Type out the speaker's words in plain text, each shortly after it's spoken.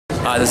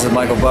Hi, this is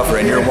Michael Buffer,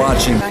 and you're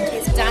watching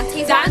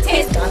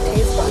Dontae'S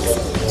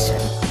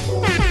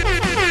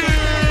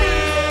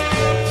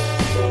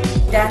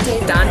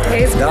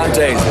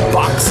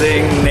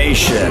Boxing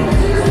Nation.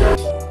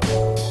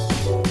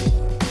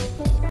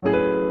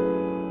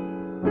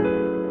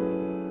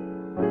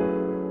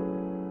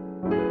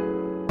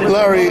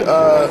 Larry,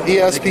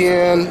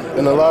 ESPN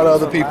and a lot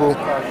of other people,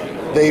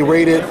 they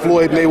rated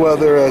Floyd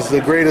Mayweather as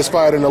the greatest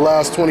fighter in the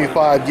last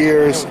 25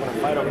 years,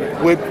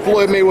 with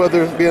Floyd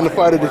Mayweather being the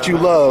fighter that you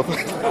love.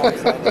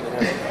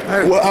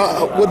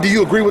 What do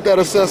you agree with that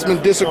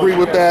assessment? Disagree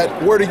with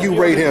that? Where do you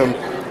rate him?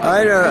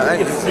 I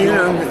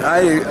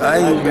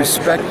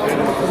respect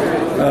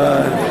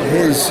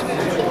his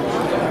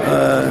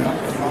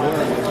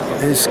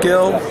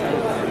skill,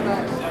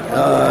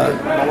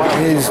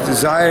 his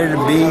desire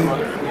to be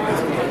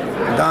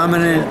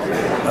dominant,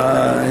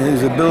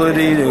 his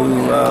ability to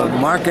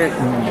market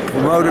and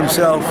promote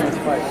himself,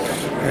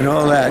 and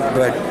all that.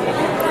 But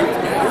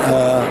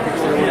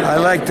I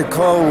like to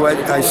call what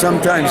I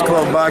sometimes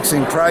call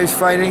boxing prize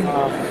fighting,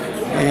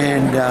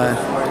 and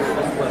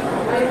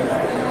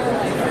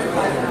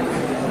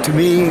to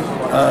me,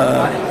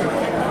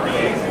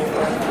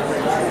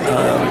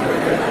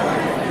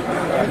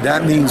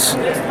 that means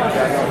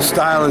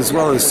style as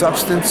well as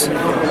substance,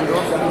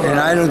 and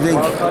I don't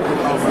think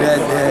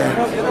that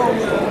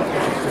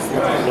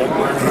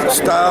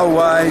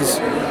style-wise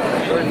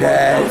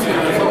that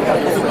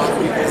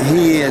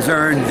he has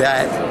earned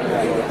that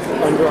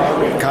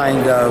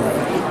kind of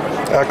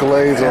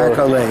accolade.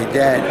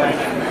 That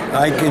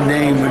I can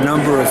name a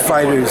number of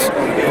fighters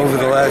over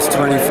the last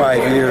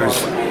 25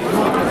 years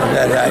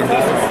that I'd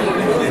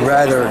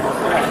rather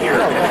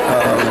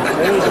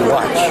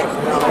watch.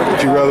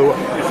 Would you rather?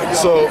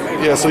 So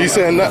you're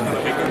saying that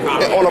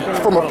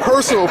from a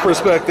personal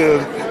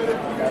perspective,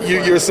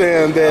 you're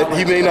saying that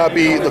he may not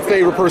be the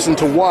favorite person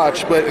to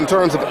watch, but in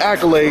terms of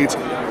accolades,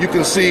 you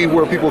can see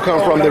where people come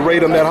from. They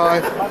rate him that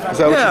high. Is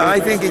that what you mean? I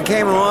think it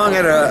came along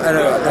at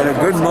a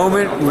good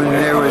moment when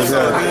there was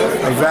a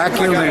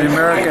vacuum in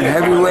American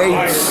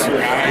heavyweights,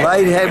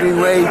 light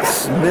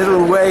heavyweights,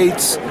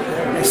 middleweights.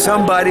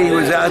 Somebody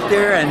was out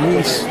there, and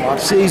he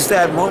seized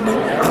that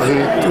moment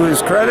to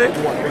his credit.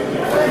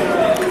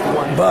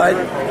 But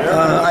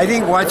I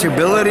think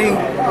watchability,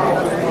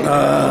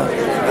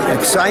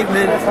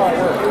 excitement,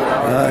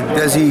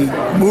 does he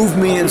move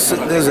me?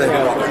 Does a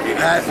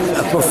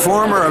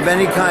performer of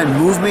any kind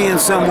move me in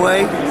some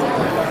way?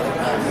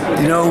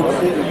 You know,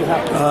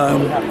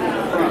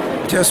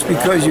 just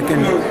because you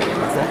can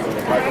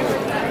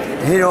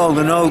hit all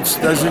the notes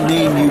doesn't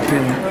mean you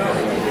can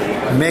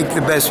make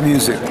the best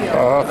music.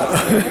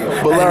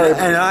 But Larry,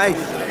 and I,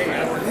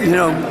 you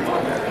know,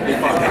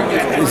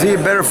 is he a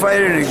better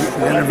fighter than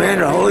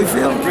Evander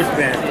Holyfield?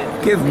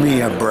 Give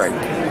me a break.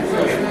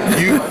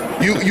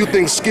 You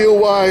think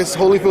skill-wise,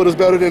 Holyfield is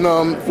better than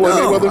Floyd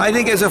Mayweather? I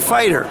think as a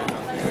fighter.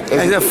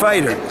 And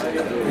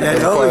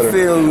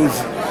Holyfield is.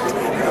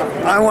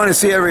 I want to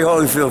see every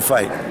Holyfield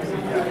fight.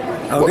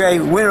 Okay,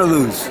 win or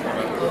lose.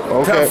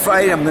 Okay. Tough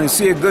fight. I'm going to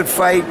see a good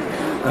fight.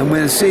 I'm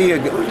going to see a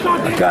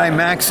guy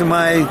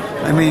maximize.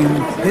 I mean,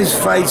 his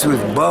fights with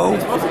Bo.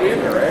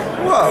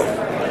 Whoa.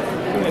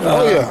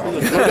 Oh yeah,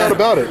 no doubt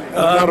about it.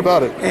 No doubt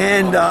about it.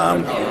 And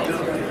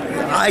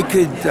I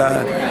could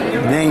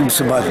name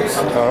some others.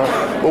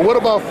 But what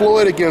about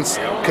Floyd against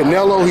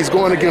Canelo? He's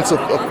going against a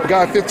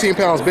guy 15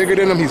 pounds bigger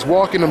than him. He's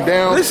walking him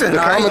down. Listen, the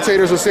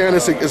commentators are saying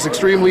it's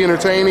extremely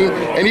entertaining.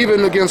 And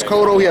even against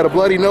Cotto, he had a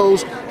bloody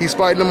nose. He's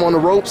fighting him on the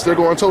ropes. They're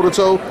going toe to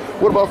toe.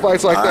 What about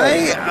fights like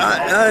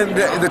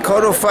that? The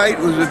Cotto fight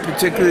was a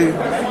particularly,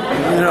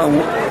 you know,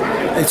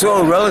 it's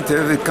all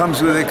relative. It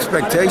comes with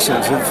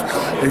expectations.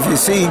 If you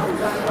see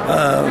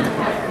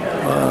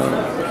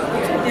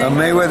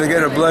Mayweather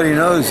get a bloody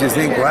nose, you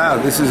think, wow,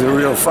 this is a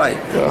real fight.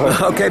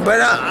 Okay, but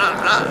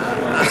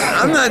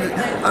I'm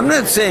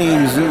not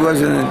saying he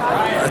wasn't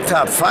a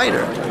top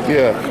fighter.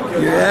 Yeah.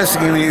 You're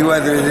asking me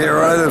whether there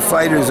are other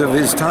fighters of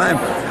his time.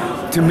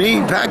 To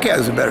me,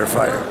 Pacquiao's a better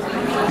fighter.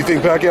 You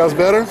think Pacquiao's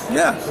better?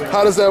 Yeah.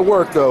 How does that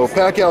work, though?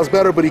 Pacquiao's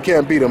better, but he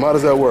can't beat him. How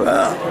does that work?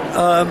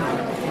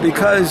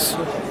 Because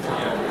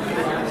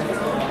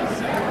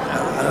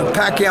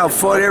Pacquiao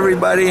fought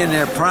everybody in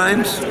their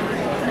primes.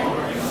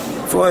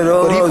 But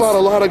he fought a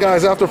lot of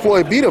guys after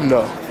Floyd beat him,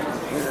 though.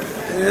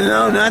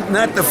 No, not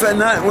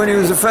when he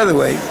was a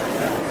featherweight.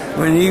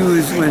 When he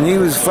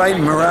was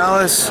fighting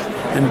Morales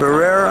and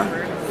Barrera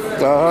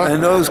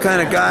and those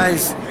kind of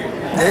guys,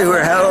 they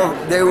were hell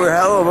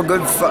of a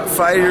good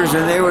fighters,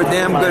 and they were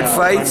damn good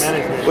fights.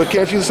 But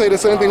can't you say the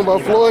same thing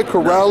about Floyd,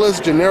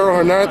 Corrales, Gennaro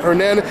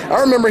Hernandez? I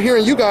remember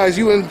hearing you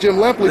and Jim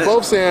Lampley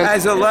both saying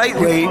as a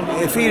lightweight,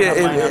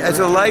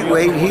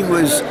 he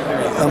was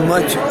a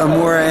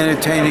more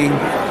entertaining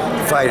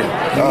fighter.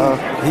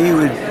 He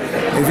would,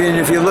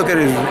 if you look at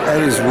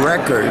his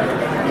record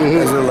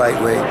as a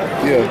lightweight,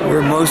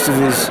 where most of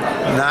his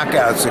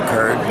knockouts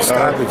occurred,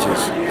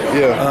 stoppages.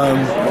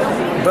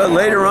 But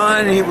later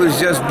on, he was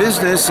just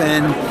business,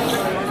 and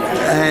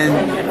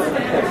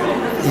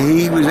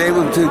he was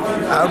able to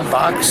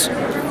outbox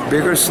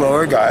bigger,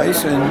 slower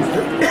guys, and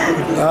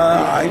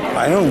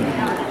I don't.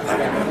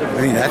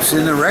 I mean, that's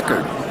in the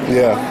record.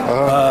 Yeah.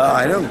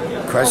 I don't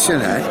question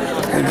that.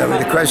 And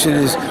the question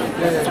is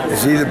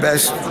he the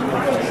best?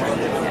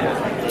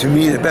 To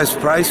me, the best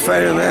prize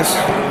fighter last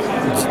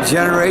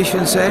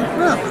generation, say?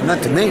 Well,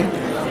 not to me,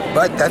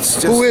 but that's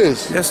just who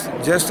is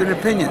just an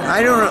opinion.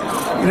 I don't know.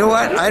 You know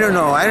what? I don't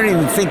know. I don't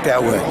even think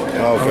that way.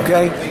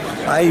 Okay?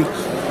 I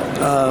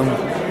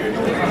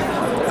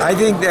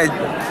think that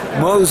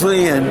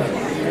Mosley and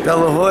De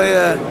La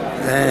Hoya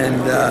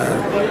and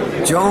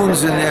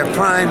Jones in their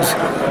primes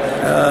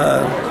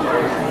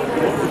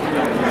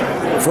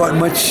fought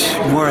much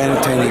more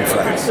entertaining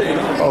fights.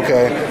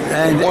 Okay.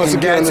 And, Once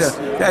and again,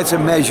 that's a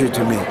measure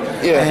to me.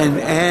 Yeah.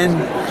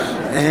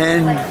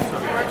 And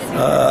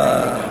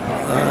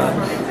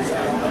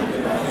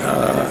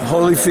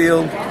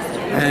Holyfield,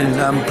 and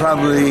I'm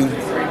probably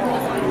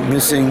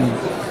missing,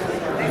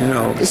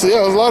 there's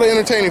a lot of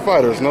entertaining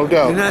fighters, no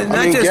doubt.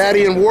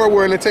 Gaddy and Ward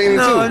were entertaining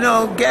too.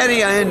 No,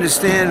 Gaddy, I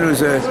understand, was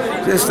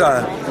just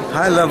a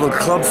high-level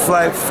club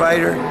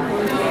fighter.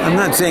 I'm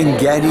not saying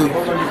Gaddy,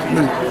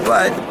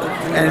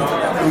 and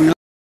we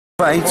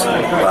fights,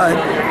 but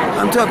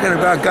I'm talking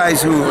about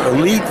guys who are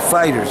elite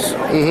fighters,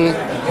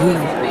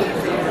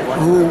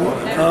 who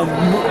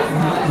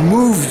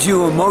moved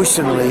you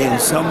emotionally in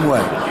some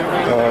way.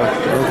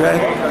 Okay,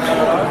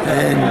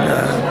 and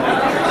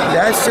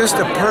that's just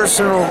a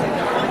personal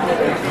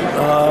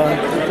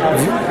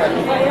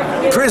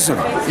prism.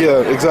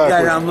 Yeah, exactly.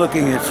 That I'm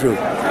looking it through.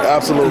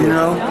 Absolutely.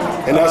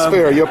 And that's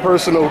fair. Your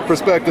personal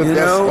perspective,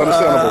 that's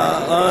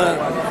understandable.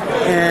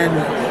 And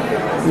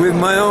with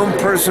my own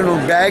personal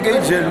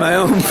baggage and my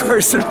own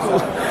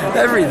personal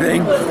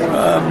everything,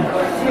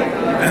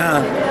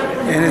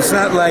 and it's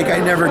not like I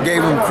never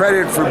gave him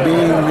credit for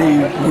being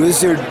the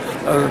wizard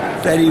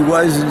that he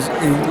was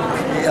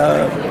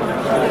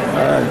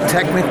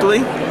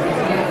technically,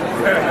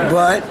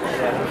 but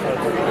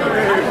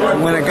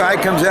when a guy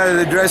comes out of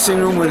the dressing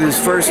room with his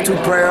first two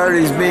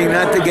priorities being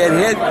not to get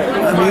hit,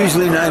 I'm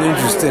usually not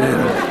interested in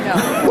him.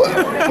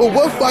 But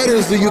what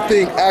fighters do you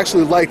think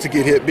actually like to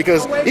get hit?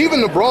 Because even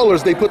the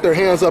brawlers, they put their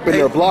hands up and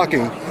they're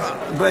blocking.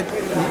 But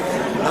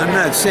I'm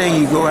not saying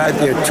you go out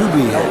there to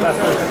be hit.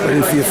 But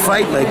if you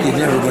fight like you're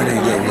never going to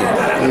get hit,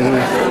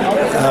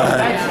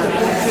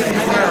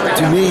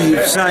 to me,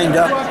 you've signed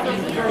up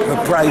for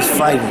prize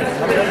fighting.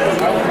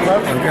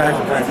 Okay?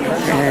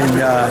 And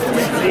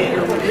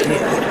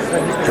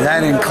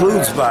that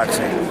includes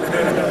boxing.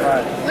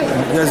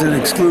 It doesn't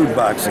exclude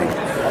boxing.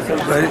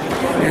 But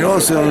it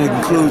also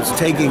includes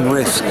taking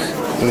risks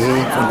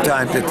from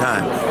time to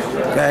time.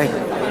 Okay?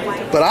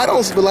 But I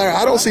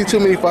don't see too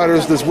many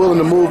fighters that's willing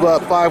to move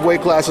up 5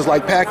 weight classes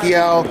like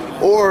Pacquiao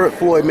or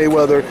Floyd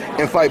Mayweather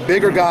and fight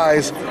bigger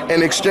guys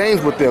and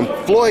exchange with them.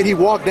 Floyd, he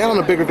walked down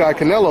a bigger guy,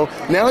 Canelo.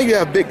 Now you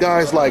have big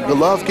guys like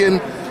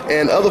Golovkin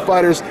and other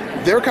fighters.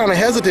 They're kind of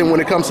hesitant when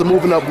it comes to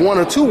moving up 1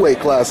 or 2 weight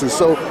classes.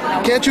 So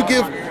are you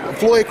give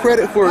Floyd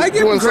credit for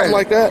doing something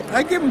like that?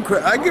 I give him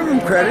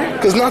credit.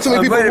 Because not so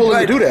many people are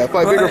willing to do that,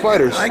 fight bigger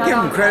fighters. I give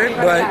him credit,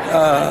 but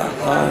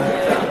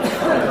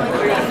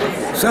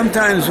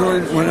sometimes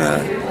when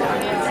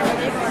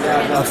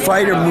a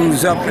fighter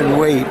moves up in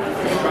weight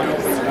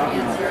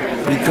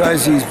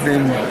because he's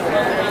been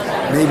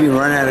maybe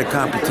run out of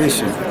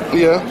competition.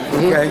 Yeah.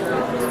 Okay.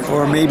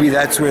 Or maybe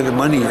that's where the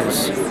money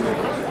is.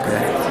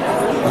 Okay.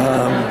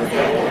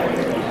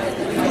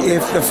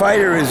 If the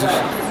fighter is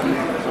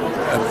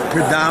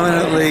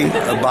predominantly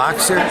a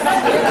boxer,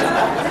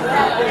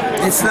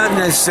 it's not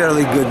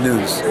necessarily good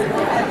news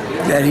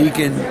that he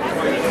can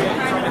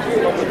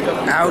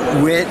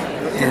outwit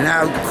and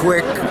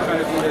outquick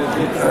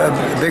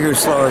bigger,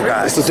 slower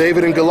guys. It's the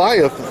David and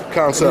Goliath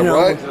concept,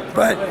 right?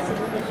 But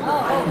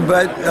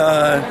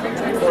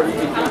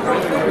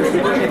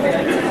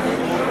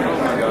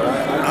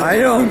I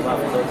don't,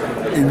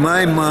 in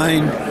my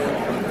mind,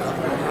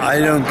 I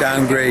don't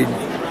downgrade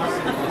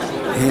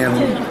him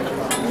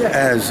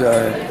as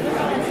a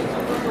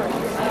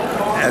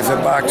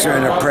boxer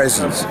and a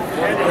presence,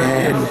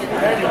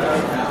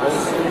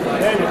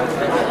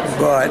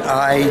 but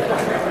I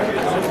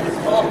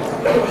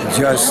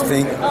just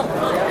think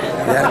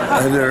that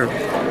other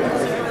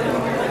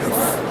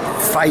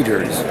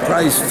fighters,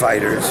 prize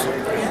fighters,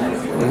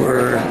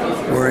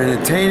 were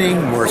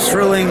entertaining, more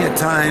thrilling at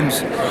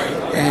times,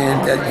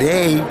 and that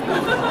they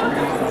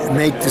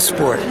make the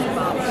sport.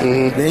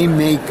 They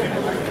make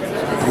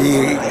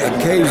the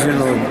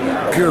occasional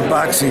pure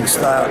boxing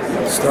star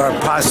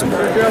possible.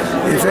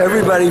 If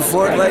everybody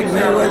fought like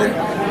Mayweather,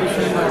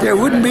 there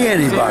wouldn't be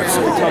any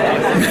boxing.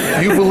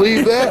 You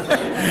believe that?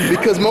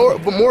 Because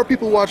more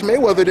people watch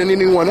Mayweather than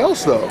anyone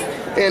else, though.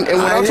 And when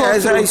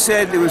I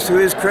said, it was to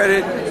his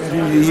credit,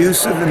 the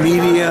use of the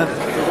media,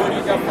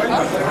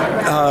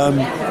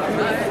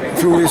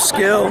 through his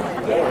skill,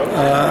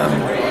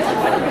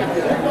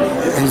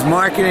 his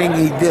marketing.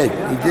 He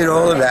did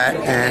all of that,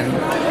 and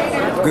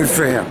good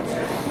for him.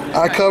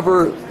 I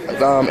cover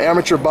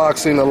amateur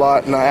boxing a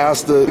lot, and I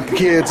ask the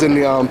kids in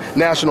the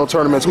national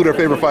tournaments who their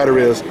favorite fighter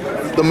is.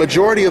 The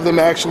majority of them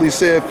actually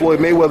said Floyd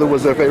Mayweather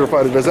was their favorite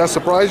fighter. Does that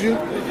surprise you?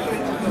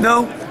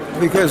 No,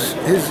 because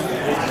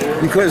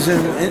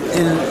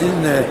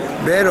in the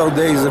bad old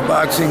days of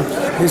boxing,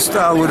 his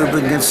style would have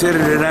been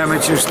considered an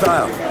amateur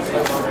style.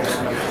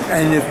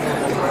 And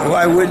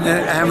why wouldn't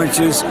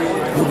amateurs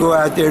who go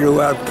out there to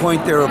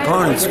outpoint their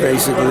opponents,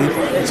 basically?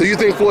 So you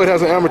think Floyd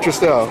has an amateur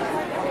style?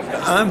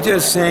 I'm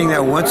just saying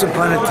that once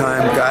upon a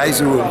time, guys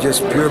who were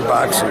just pure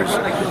boxers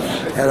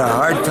had a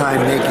hard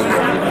time making it.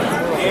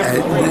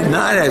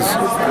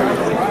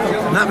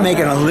 Not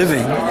making a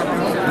living,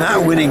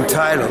 not winning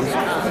titles,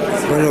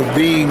 but of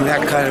being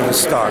that kind of a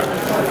star.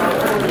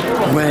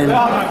 When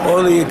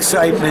all the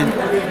excitement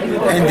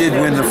ended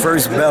when the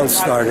first bell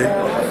started,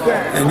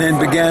 and then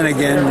began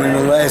again when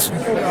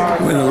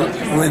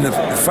the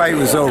fight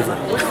was over.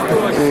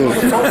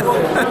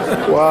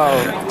 Wow.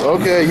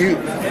 Okay.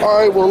 All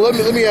right. Well, let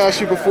me ask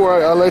you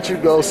before I let you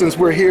go. Since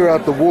we're here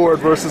at the Ward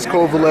versus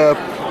Kovalev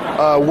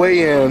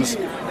weigh-ins,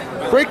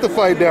 break the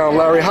fight down,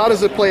 Larry. How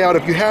does it play out?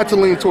 If you had to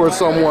lean towards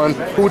someone,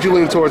 who would you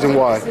lean towards and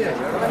why?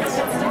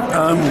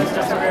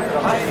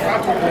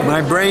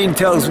 My brain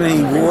tells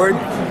me Ward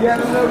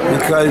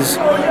because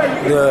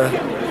the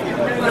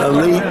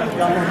elite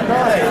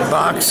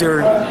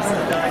boxer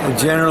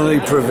generally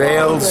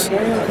prevails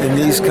in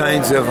these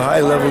kinds of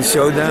high-level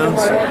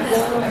showdowns.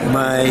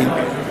 My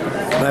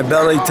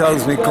belly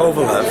tells me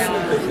Kovalev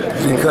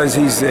because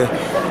he's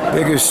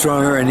bigger,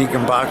 stronger, and he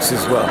can box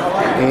as well.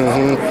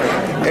 Mm-hmm.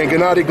 And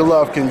Gennady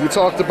Golovkin, you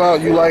talked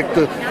about you like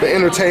the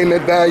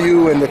entertainment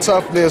value and the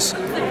toughness.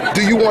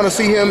 Do you want to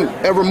see him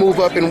ever move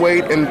up in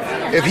weight? And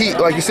if he,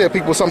 like you said,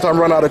 people sometimes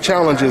run out of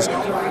challenges.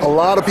 A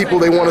lot of people,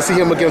 they want to see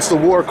him against the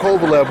Ward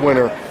Kovalev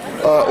winner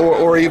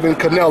or even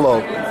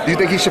Canelo. Do you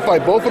think he should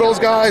fight both of those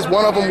guys?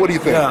 One of them, what do you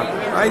think? Yeah,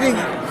 I think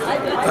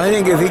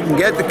if he can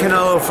get the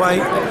Canelo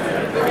fight,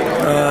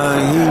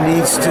 he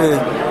needs to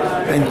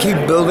and keep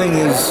building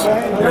his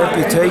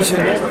reputation.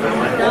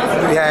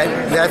 Yeah,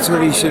 that's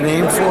what he should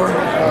aim for,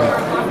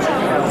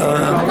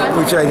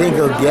 which I think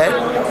he'll get,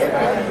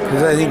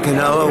 because I think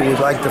Canelo would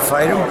like to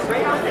fight him.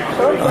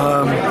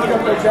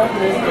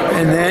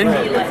 And then,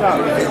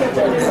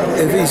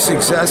 if he's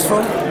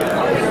successful,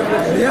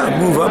 yeah,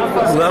 move up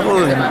a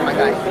level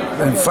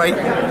and fight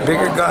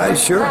bigger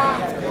guys, sure.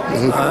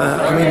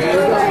 I mean,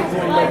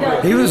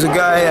 he was a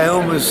guy I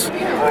almost,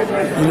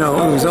 it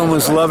was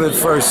almost love at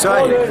first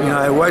sight.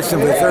 I watched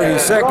him for 30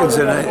 seconds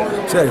and I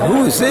said,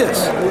 who is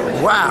this?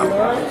 Wow,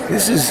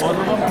 this is the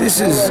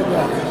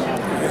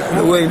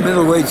way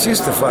middleweights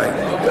used to fight.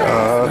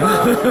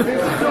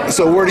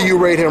 So where do you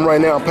rate him right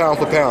now, pound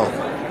for pound?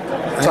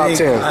 Top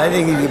 10. I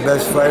think he's the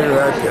best fighter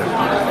out there.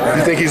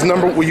 You think he's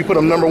will you put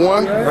him number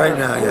one? Right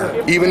now,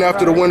 yeah. Even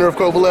after the winner of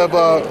Kovalev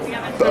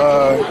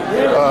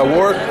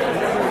Ward?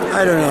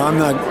 I don't know. I'm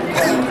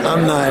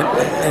not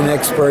an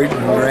expert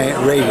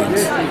in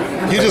ratings.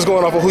 You're just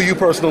going off of who you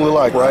personally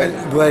like, right?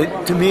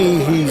 But to me,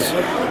 he's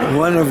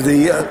one of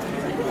the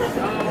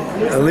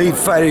elite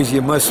fighters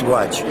you must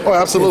watch. Oh,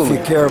 absolutely.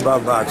 If you care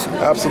about boxing.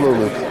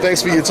 Absolutely.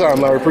 Thanks for your time,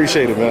 Larry.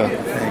 Appreciate it, man.